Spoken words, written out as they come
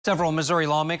Several Missouri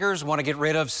lawmakers want to get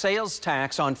rid of sales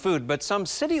tax on food, but some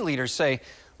city leaders say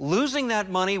losing that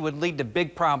money would lead to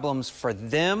big problems for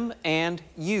them and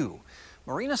you.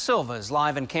 Marina Silva is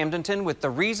live in Camdenton with the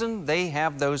reason they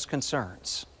have those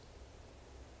concerns.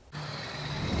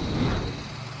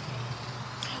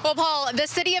 Well, Paul, the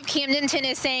city of Camdenton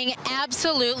is saying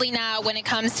absolutely not when it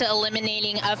comes to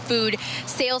eliminating a food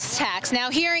sales tax.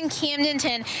 Now, here in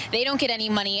Camdenton, they don't get any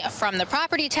money from the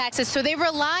property taxes, so they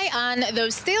rely on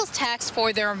those sales tax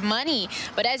for their money.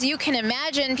 But as you can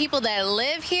imagine, people that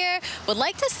live here would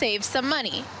like to save some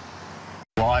money.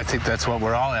 Well, I think that's what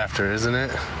we're all after, isn't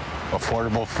it?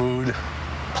 Affordable food,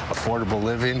 affordable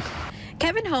living.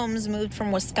 Kevin Holmes moved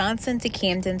from Wisconsin to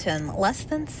Camdenton less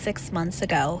than 6 months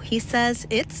ago. He says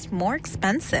it's more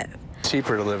expensive.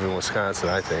 Cheaper to live in Wisconsin,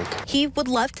 I think. He would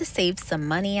love to save some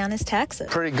money on his taxes.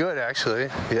 Pretty good, actually,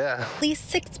 yeah. At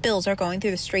least 6 bills are going through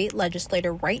the state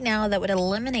legislature right now that would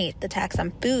eliminate the tax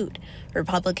on food.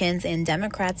 Republicans and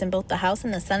Democrats in both the House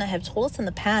and the Senate have told us in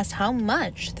the past how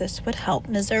much this would help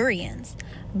Missourians.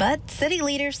 But city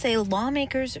leaders say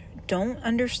lawmakers don't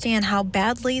understand how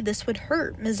badly this would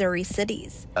hurt Missouri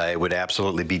cities. It would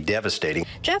absolutely be devastating.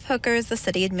 Jeff Hooker is the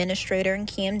city administrator in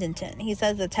Camdenton. He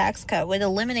says the tax cut would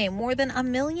eliminate more than $1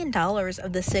 million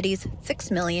of the city's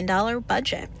 $6 million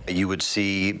budget. You would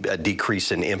see a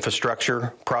decrease in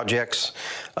infrastructure projects.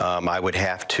 I would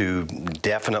have to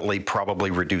definitely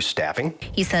probably reduce staffing.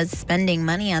 He says spending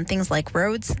money on things like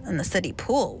roads and the city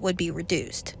pool would be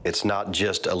reduced. It's not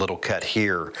just a little cut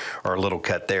here or a little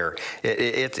cut there.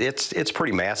 It's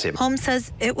pretty massive. Holmes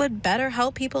says it would better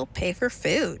help people pay for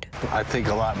food. I think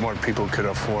a lot more people could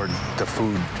afford the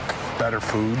food, better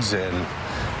foods,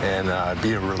 and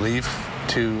be a relief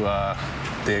to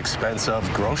the expense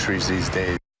of groceries these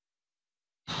days.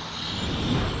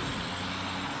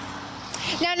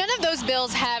 Now, none of those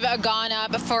bills have gone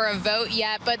up for a vote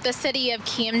yet, but the city of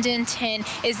Camdenton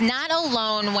is not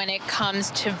alone when it comes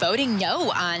to voting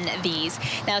no on these.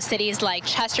 Now, cities like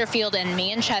Chesterfield and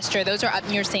Manchester, those are up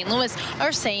near St. Louis,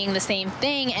 are saying the same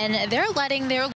thing, and they're letting their